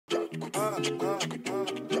Hey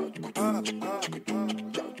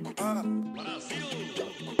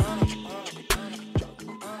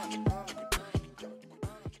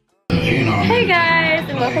guys,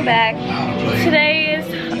 and welcome back. Today is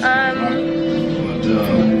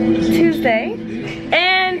Tuesday,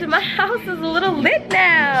 and my house is a little lit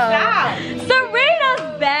now.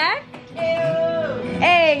 Serena's back.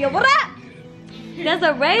 Hey, what up?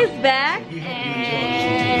 Desiree's back,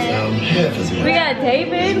 and we got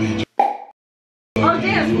David. Oh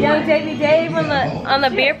damn, young Davey Dave on the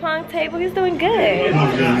beer pong table. He's doing good.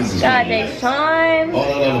 Got Deshaun.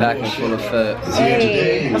 Back in full effect.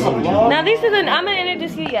 Hey. Now these are the. I'm gonna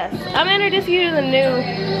introduce you. Yes, I'm gonna introduce you to the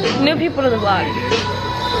new people to the vlog.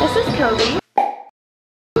 This is Kobe.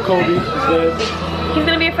 Kobe. He's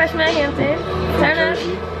gonna be a freshman at Hampton. Turn up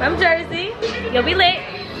from Jersey. You'll be late.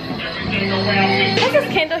 This is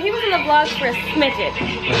Kendall. He was in the vlog for a smidget.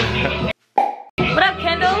 What up,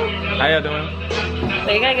 Kendall? How y'all doing? So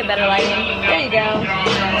you gotta get better lighting. There you go.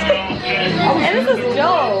 And this is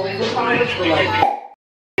Joel. He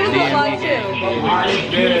was in the vlog too.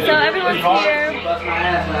 So everyone's here,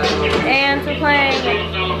 and we're playing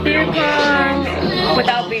beer pong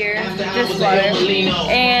without beer, just water.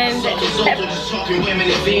 And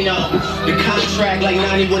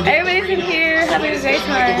everybody's in here having a great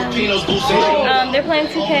time. They're playing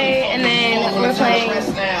 2K, and then we're playing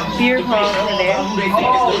beer pong over there.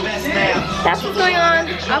 That's what's going on.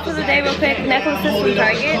 Outfit of the day real quick. Necklaces from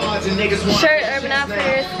Target. Shirt, Urban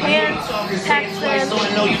Outfitters. Pants, Paxton.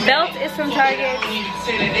 Belt is from Target.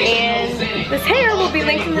 And this hair will be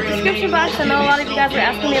linked in the description box. I know a lot of you guys were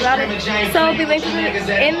asking me about it. So it'll be linked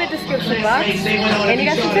in the description box. And you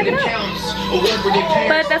guys can check it out.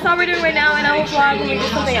 But that's all we're doing right now, and I will vlog when we do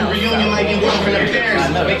something else.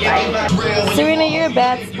 So. Serena, you're a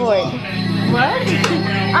bad sport. What?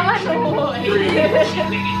 I'm like the boy.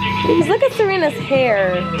 Look at Serena's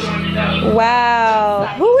hair. Wow.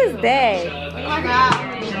 Who is they? Oh my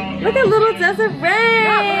god. Look at little Desiree.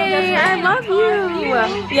 I love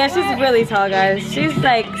you. Yeah, she's really tall, guys. She's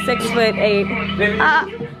like 6'8".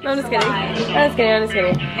 No, I'm just kidding. I'm just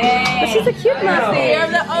kidding. But she's a cute muffin. You're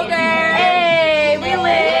the ogre. Hey, we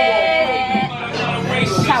lit.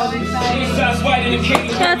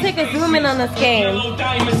 Gotta take a zoom in on this game.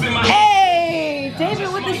 Hey,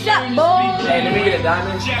 David with the shot, boy. Hey, let me get a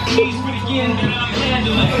diamond.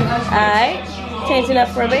 Alright, changing up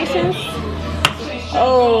formations.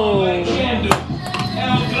 Oh,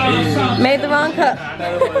 made the wrong cup.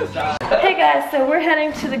 Hey guys, so we're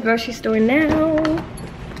heading to the grocery store now.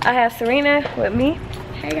 I have Serena with me.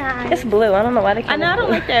 Hey guys. It's blue. I don't know why they. I know I don't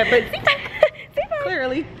like that, but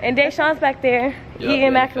clearly. And Deshaun's back there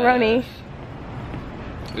eating macaroni.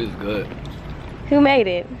 It's good. Who made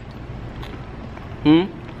it?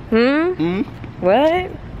 What?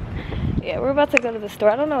 Yeah, we're about to go to the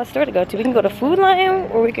store. I don't know what store to go to. We can go to Food Lion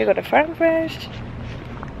or we could go to Farm Fresh.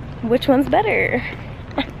 Which one's better?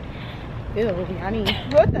 Ew, Yanni.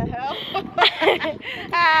 What the hell?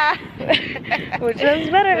 Which one's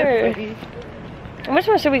better? Which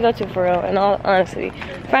one should we go to for real, in all honesty?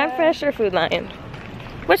 Farm Fresh or Food Lion?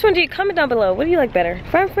 Which one do you comment down below? What do you like better?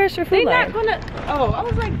 Farm Fresh or Food Lion? They're not gonna. Oh, I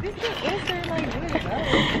was like, this is answer like really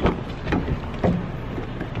bad.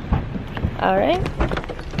 Alright.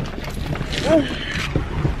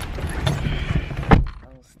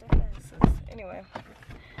 Anyway.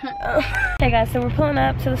 Hey guys, so we're pulling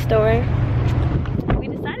up to the store. We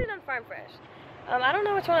decided on Farm Fresh. I don't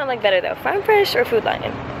know which one I like better though. Farm Fresh or Food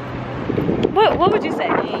Lion? What would you say?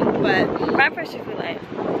 But Farm Fresh or Food Lion?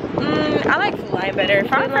 I like Food Lion better.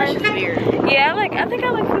 Farm Fresh is weird. Yeah, I think I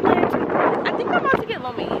like Food Lion too. I think I'm about to get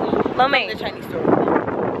lo mein. Lo mein. The Chinese store.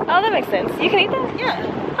 Oh, that makes sense. You can eat that?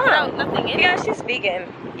 Yeah. Oh, No, nothing in it. Yeah, she's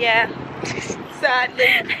vegan. Yeah.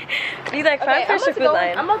 Sadly. You like Farm Fresh or Food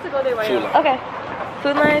Lion? I'm about to go there right now. Okay.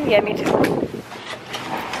 Food Lion? Yeah, me too. Okay.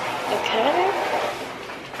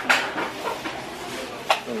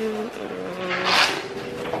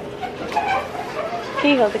 Can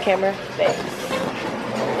you hold the camera? Thanks.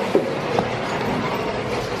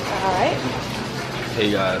 Alright.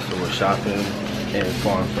 Hey guys, so we're shopping in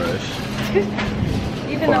Farm Fresh.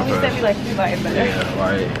 Even though we said we like Food Lion better. Yeah,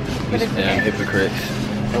 right. These damn hypocrites.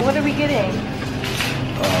 So what are we getting?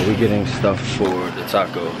 We're getting stuff for the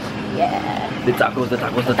taco. Yeah. The tacos. I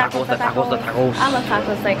love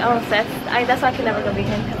tacos. Like, oh, that's why I can never go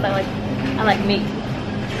vegan, because I like meat.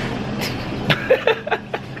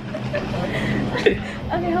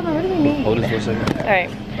 Okay, hold on. What do we need? Hold this for a second. All right.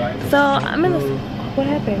 So I'm in this. What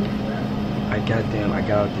happened? I got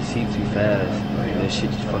out the seat too fast. Like, that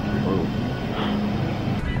shit just fucking broke.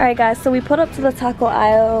 All right, guys. So we pulled up to the taco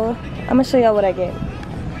aisle. I'm gonna show y'all what I get.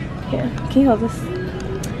 Here, can you hold this?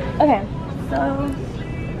 Okay, so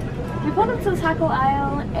we pulled up to the taco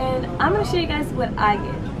aisle, and I'm gonna show you guys what I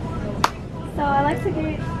get. So I like to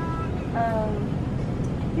get,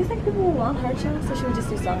 you think people will want hard shells, or should we just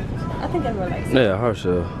do soft? I think everyone likes it. Yeah, hard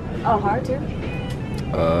shell. Oh, hard too?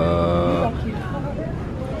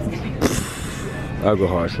 I'll go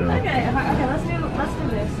hard shell. Okay, let's do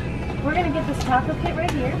this. We're gonna get this taco kit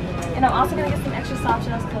right here, and I'm also gonna get some extra soft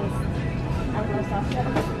shells because I love soft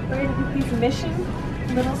shells. We're gonna get these Mission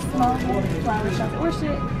little small flour shells, or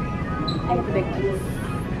shit. I get the big ones.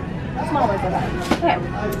 The small ones are fine. Okay.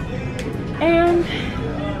 And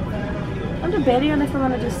I'm debating on if I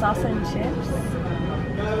want to do salsa and chips.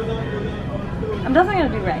 I'm definitely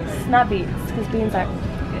gonna do rice, not beans, because beans aren't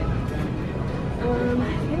good.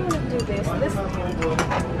 Maybe I'm gonna do this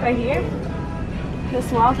right here.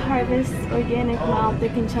 This Wild Harvest organic, mild,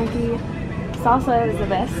 thick and chunky salsa is the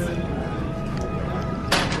best.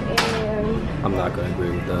 And I'm not gonna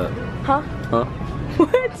agree with that. huh? Huh?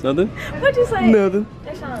 What? Nothing? What'd you say? Nothing.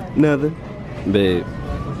 Deshaun. Nothing. Babe.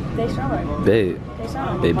 Deshaun. Babe.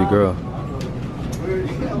 Deshaun. Baby girl.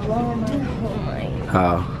 Oh my.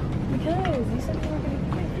 How? Because you said you were gonna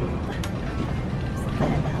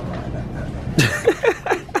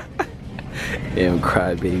Damn,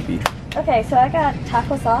 cry baby. Okay, so I got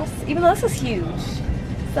taco sauce, even though this is huge.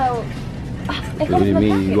 So, it comes What do in you the mean?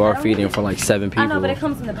 package. You I are don't feeding really- for like 7 people. I know, but it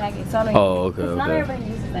comes in the package, so I don't Oh, okay, Not okay. everybody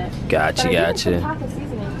uses that. Gotcha, But I gotcha. use taco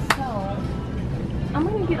seasoning, so I'm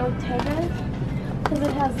gonna get Ortega because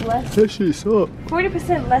it has less, That shit's up.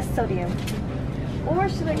 40% less sodium. Or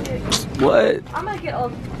should I get? What? I'm gonna get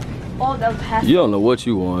Old El Paso. You don't know what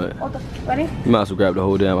you want. Ready? You might as well grab the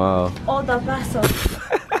whole damn aisle. Old El Paso.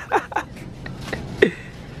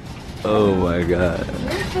 Oh my god.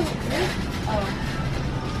 Oh.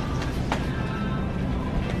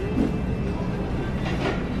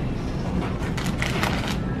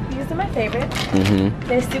 These are my favorite.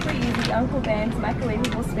 They're super easy. Uncle Ben's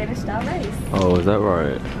microwavable Spanish style rice. Oh, is that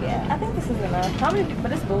right? Yeah, I think this is enough. How many?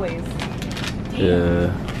 But it's boys. Damn.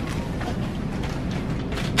 Yeah.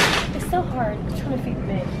 It's so hard trying to feed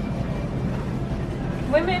men.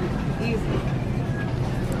 Women, easy.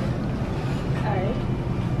 Alright.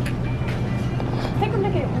 I think I'm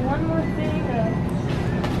gonna get one more thing.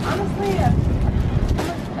 Honestly,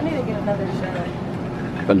 I need to get another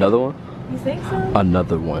shell. Another one? You think so?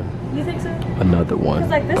 Another one. You think so? Another one.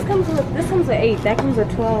 Because like this comes with 8, that comes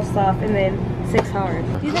with 12 soft, and then 6 hard.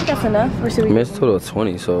 Do you think that's enough, or should we? I mean, it's a total of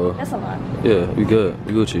 20, so That's a lot. yeah, we good.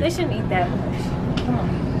 We Gucci. They shouldn't eat that much. Come on.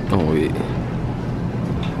 Oh wait.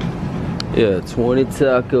 Yeah, 20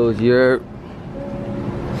 tacos. You're.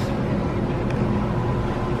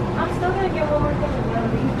 I'm still gonna get one more thing of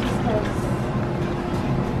ground beef just because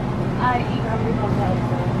I eat ground beef all the time.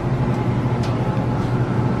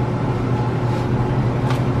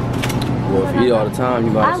 Well, if you eat all the time,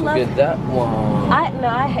 you might as well get that one.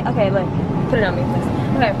 Okay, look, put it on me, please.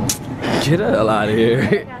 Okay. Get the hell out of here.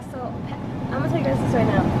 Yeah, so I'm gonna tell you guys this right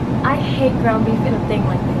now. I hate ground beef in a thing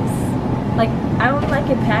like this. Like, I don't like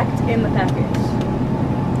it packed in the package.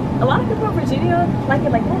 A lot of people in Virginia like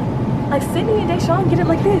it like that. Like Sydney and Deshaun get it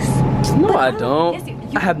like this. No, But I don't. Yes,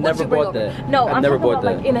 I have what never you bring bought over? that. No, I've I'm never talking bought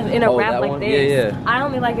about that. like in a Oh, wrap that like one? this. Yeah, yeah. I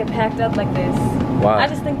only like it packed up like this. Wow. I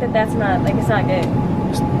just think that that's not, like, it's not good.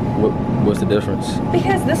 What's the difference?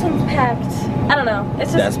 Because this one's packed. I don't know.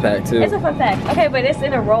 It's just. That's packed too. It's a fun fact. Okay, but it's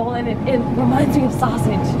in a roll and it reminds me of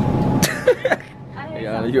sausage.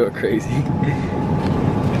 Yeah, you are crazy.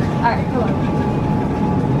 Alright, come on.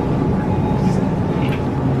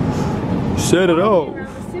 Set it off. Around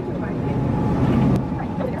the supermarket.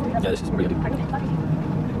 Yeah, this is pretty good. The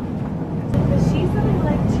cheese that I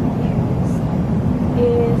like to use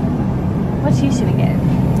is, what cheese should we get?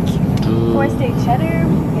 4-state cheddar,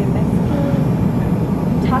 get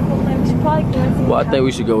Mexican, taco flame. We should probably go Well, I think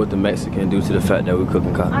we should go with the Mexican due to the fact that we're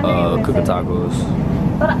cooking cooking tacos.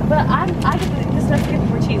 But I get this Mexican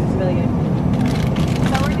for cheese. It's really good.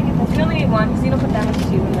 So we're gonna get this. We only need one because you don't put that much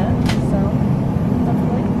cheese in that. So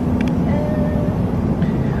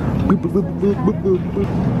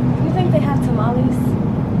you think they have tamales?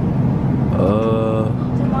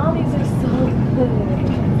 Tamales are so good.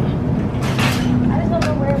 I just don't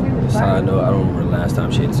know where we would buy Side note, I don't remember the last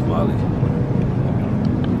time she ate tamale.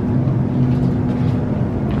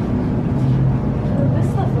 This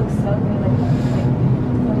stuff looks so good. Like,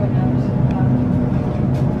 oh my gosh.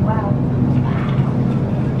 Wow.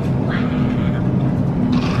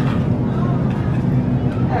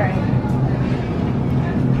 Alright.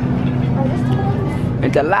 Are these tamales?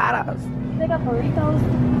 Enchiladas. They got burritos.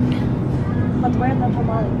 But where are the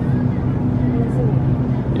tamales? Let's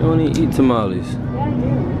see. You only eat tamales. Yeah, I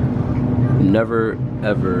do. never,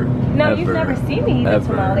 ever, No, ever, you've never seen me eat a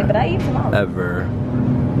tamale, but I eat tamale. Ever.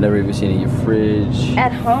 Never even seen it in your fridge.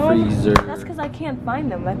 At home? Freezer. That's because I can't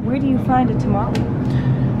find them. Like, where do you find a tamale?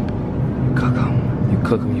 Cook them. You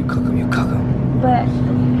cook them, you cook them, you cook them. But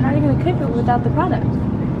how are you going to cook it without the product?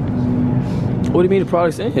 What do you mean the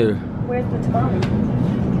product's in here? Where's the tamale?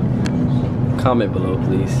 Comment below,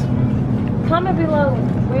 please. Comment below.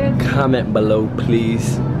 Comment below,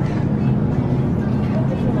 please.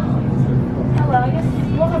 Hello, I guess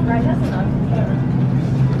one right, that's enough.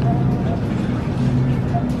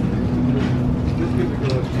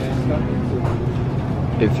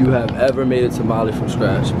 If you have ever made a tamale from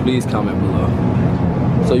scratch, please comment below.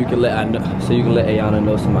 So you can let Ayanna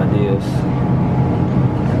know some ideas.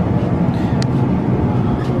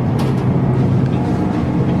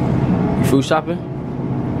 You food shopping?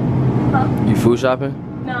 Huh? You food shopping?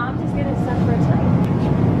 No, I'm just getting stuff for tonight.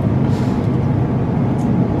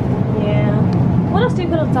 Yeah. What else do you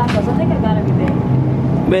put on tacos? I think I got everything.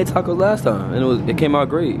 We made tacos last time and it came out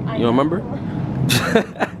great. You don't remember?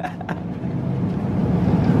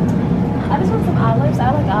 I just want some olives.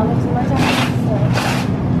 I like olives in my tacos. So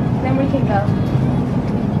then we can go.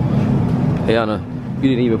 Hey Anna, you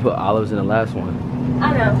didn't even put olives in the last one.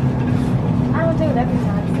 I know. I don't do it every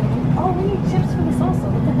time. So. Oh, we need chips for the salsa.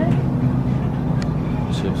 What the heck?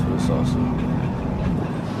 Chips for the salsa.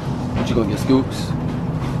 What you gonna get, scoops?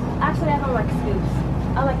 Actually, I don't like scoops.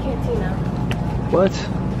 I like cantina. What?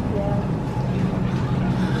 Yeah.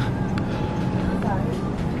 Sorry.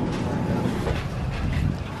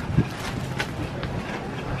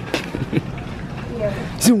 Yeah.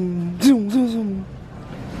 Zoom, zoom, zoom, zoom.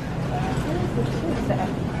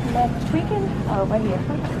 Tweaking? Oh, right here.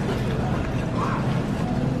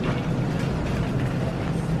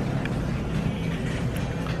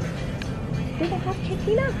 Do they have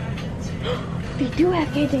cantina? They do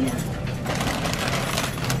have cantina.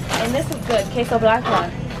 And this is good, queso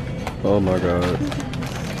blanco. Oh my god.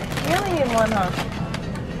 We only need one, huh?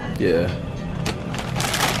 Yeah.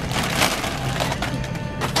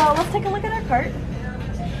 So let's take a look at our cart.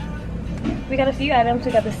 We got a few items.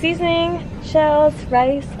 We got the seasoning, shells,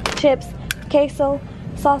 rice, chips, queso,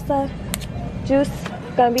 salsa, juice,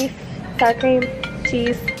 ground beef, sour cream,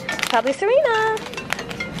 cheese, probably Serena.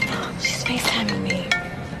 She's FaceTiming me.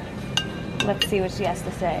 Let's see what she has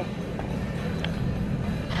to say.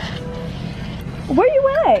 Where you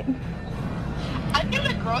at? I'm in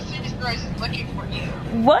the grocery store looking for you.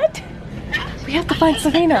 What? We have to find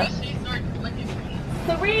Serena. Grocery store looking for you.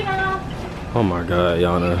 Serena! Oh my god,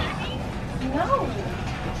 Yana. No.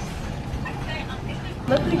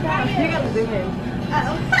 Look at that. You gotta zoom in.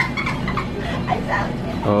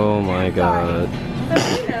 Oh my god.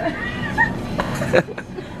 Serena. Oh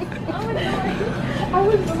my god. I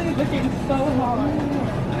was really looking so hard.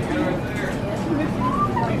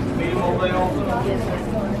 We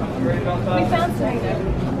found Serena.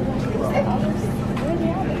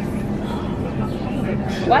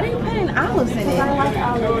 Why didn't you put in olives in it? I like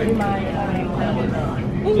olives in my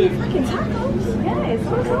in your fucking tacos? Yes,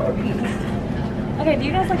 what's wrong with you? Okay, do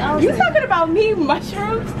you guys like olives? You talking about me,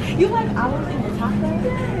 mushrooms? You like olives in your tacos?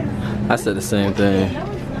 Yes. I said the same thing. No,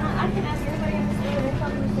 it's not. I can ask everybody else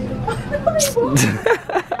to say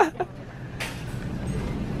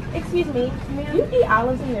Excuse me, ma'am. You eat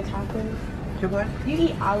olives in your tacos? You what? You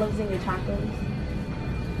eat olives in your tacos?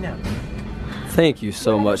 No. Thank you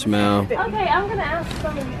so much, ma'am. Okay, I'm gonna ask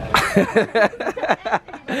somebody else.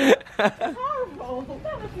 That's horrible.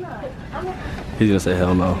 No, it's not. He's gonna say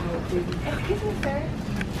hell no. Excuse me, sir.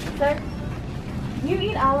 Sir, you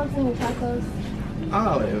eat olives in your tacos?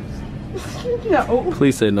 Olives? No.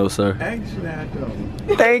 Please say no, sir. Actually, I don't.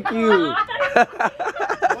 Thank you.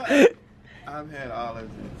 I've had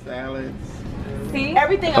olives in salads. See?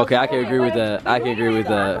 Everything else. Okay, I can agree with that. I can agree with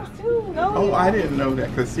that. Oh, I didn't know that,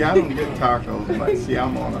 because see, I don't get tacos, but see,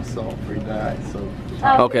 I'm on a salt-free diet, so.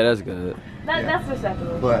 Okay, that's good. That's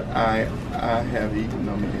respectable. But I have eaten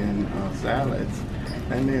them in salads,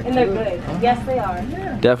 and they're good. Yes, they are.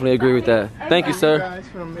 Yeah. Definitely agree with that. Thank you, You sir. guys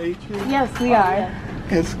from Atria? Yes, we are.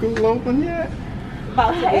 Is school open yet?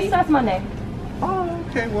 It starts Monday. Oh,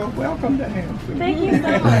 okay. Well, welcome to Hampton. Thank you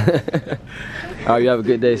so much. All right, you have a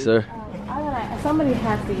good day, sir. Somebody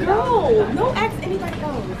has to eat. No, ask anybody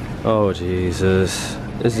else. Oh, Jesus.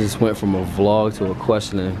 This just went from a vlog to a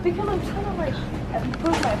questioning. Because I'm trying to like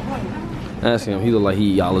prove my point. Ask him. He look like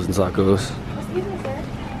he eat olives and tacos. Excuse me, sir.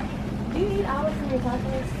 Do you eat olives in your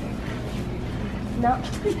tacos? No.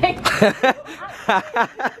 I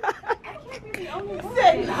can't be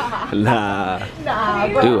Nah.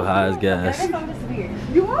 Dude, high as gas.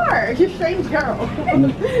 You are. You're a strange girl.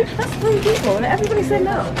 That's 3 people, and everybody said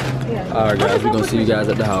no. Yeah. Alright guys, we're gonna see you guys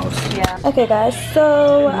at the house. Yeah. Okay guys,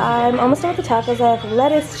 so I'm almost done with the tacos. I have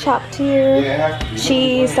lettuce chopped here,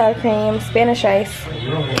 cheese, sour cream, Spanish rice,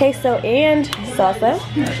 queso, and salsa.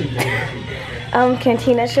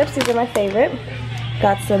 Cantina chips, these are my favorite.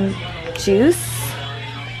 Got some juice,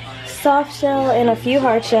 soft shell, and a few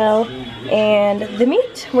hard shell, and the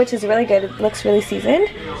meat, which is really good. It looks really seasoned,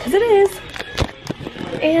 because it is.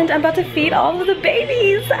 And I'm about to feed all of the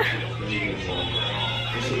babies.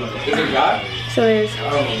 So there's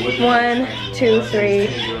 1, 2, 3,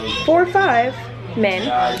 4, 5 men,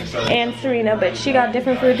 and Serena, but she got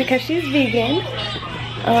different food because she's vegan.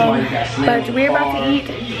 But we're about to eat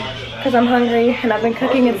because I'm hungry, and I've been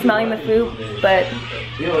cooking and smelling the food, but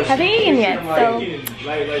haven't eaten yet. So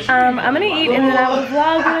I'm gonna eat, and then I will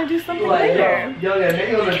vlog and do something later.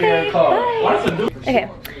 Okay, bye. Okay,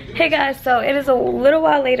 hey guys, so it is a little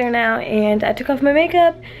while later now, and I took off my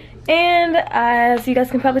makeup, and as you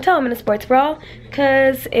guys can probably tell, I'm in a sports bra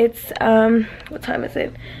because it's what time is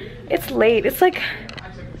it? It's late. It's like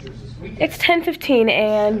it's 10:15,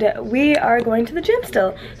 and we are going to the gym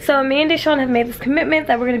still. So me and Deshawn have made this commitment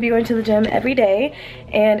that we're going to be going to the gym every day,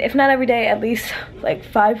 and if not every day, at least like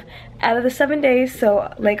 5 out of the 7 days,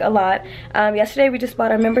 so like a lot. Yesterday we just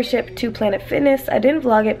bought our membership to Planet Fitness. I didn't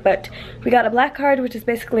vlog it, but we got a black card, which is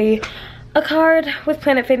basically a card with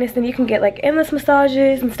Planet Fitness, and you can get like endless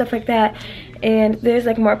massages and stuff like that, and there's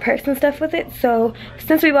like more perks and stuff with it. So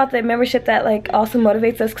since we bought the membership, that like also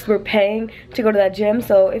motivates us because we're paying to go to that gym,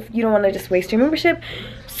 so if you don't want to just waste your membership.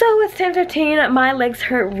 So it's 10:15. My legs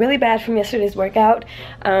hurt really bad from yesterday's workout.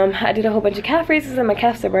 I did a whole bunch of calf raises and my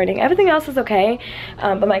calves are burning. Everything else is okay,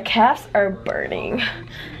 but my calves are burning.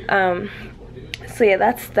 So yeah,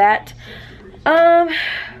 that's that.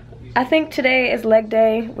 I think today is leg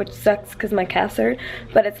day, which sucks because my calves hurt,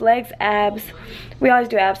 but it's legs, abs. We always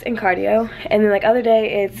do abs and cardio, and then like other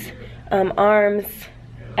day it's arms,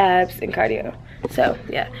 abs, and cardio. So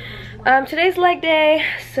yeah, today's leg day,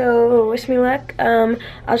 so wish me luck.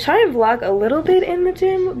 I'll try and vlog a little bit in the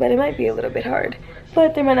gym, but it might be a little bit hard,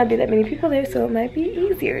 but there might not be that many people there, so it might be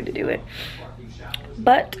easier to do it.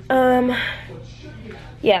 But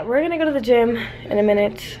yeah, we're gonna go to the gym in a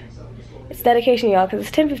minute. It's dedication, y'all, because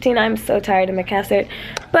it's 10:15. I'm so tired and my calves hurt,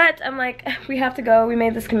 but I'm like, we have to go. We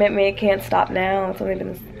made this commitment. Can't stop now. It's only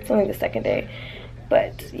the 2nd day,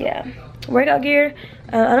 but yeah, workout gear.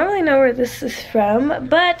 I don't really know where this is from,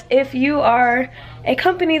 but if you are a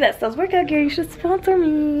company that sells workout gear, you should sponsor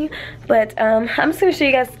me. But I'm just gonna show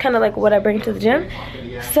you guys kind of like what I bring to the gym.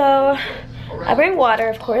 So I bring water,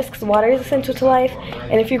 of course, because water is essential to life,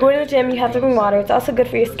 and if you're going to the gym, you have to bring water. It's also good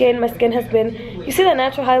for your skin. My skin has been, you see that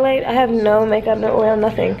natural highlight? I have no makeup, no oil,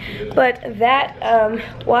 nothing, but that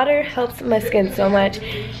water helps my skin so much,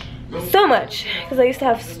 because I used to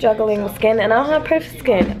have struggling with skin, and I don't have perfect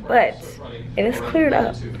skin, but it is cleared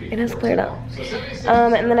up. It has cleared up.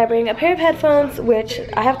 And then I bring a pair of headphones, which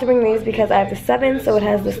I have to bring these because I have the 7, so it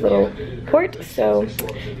has this little port. So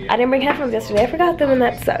I didn't bring headphones yesterday. I forgot them, and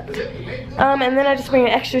that sucked. And then I just bring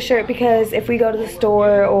an extra shirt because if we go to the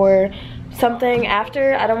store or something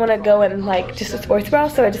after, I don't want to go in like just a sports bra,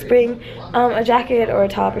 so I just bring a jacket or a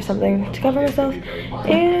top or something to cover myself,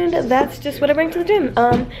 and that's just what I bring to the gym.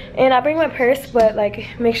 And I bring my purse, but like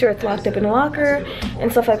make sure it's locked up in a locker and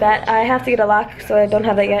stuff like that. I have to get a lock, so I don't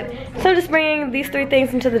have that yet, so I'm just bringing these 3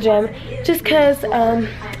 things into the gym just because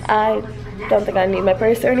I don't think I need my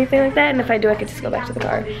purse or anything like that, and if I do, I could just go back to the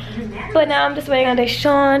car. But now I'm just waiting on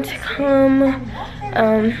Deshawn to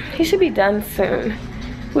come. He should be done soon.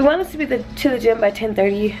 We want us to be to the gym by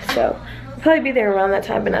 10:30, so we'll probably be there around that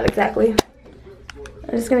time, but not exactly.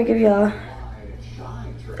 I'm just gonna give y'all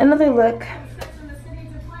another look.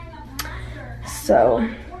 So,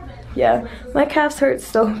 yeah, my calves hurt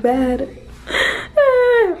so bad.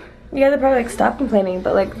 You guys are probably like, stop complaining,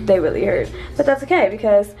 but like they really hurt. But that's okay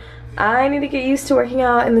because I need to get used to working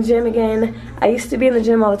out in the gym again. I used to be in the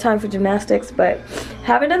gym all the time for gymnastics, but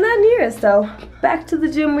haven't done that in years, so back to the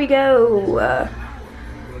gym we go.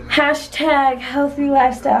 Hashtag healthy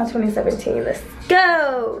lifestyle 2017. Let's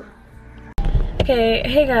go. Okay,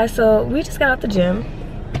 hey guys, so we just got out the gym.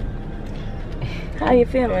 How you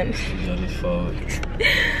feeling?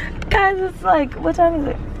 Guys, it's like, what time is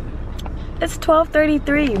it? It's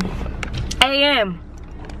 12:33 a.m.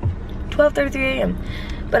 12:33 a.m.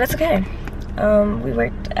 But it's okay. We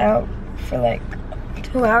worked out for like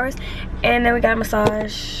 2 hours, and then we got a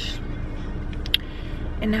massage.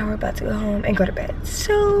 And now we're about to go home and go to bed.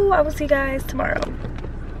 So I will see you guys tomorrow.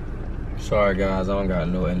 Sorry guys, I don't got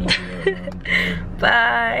no energy right now.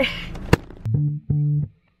 Bye.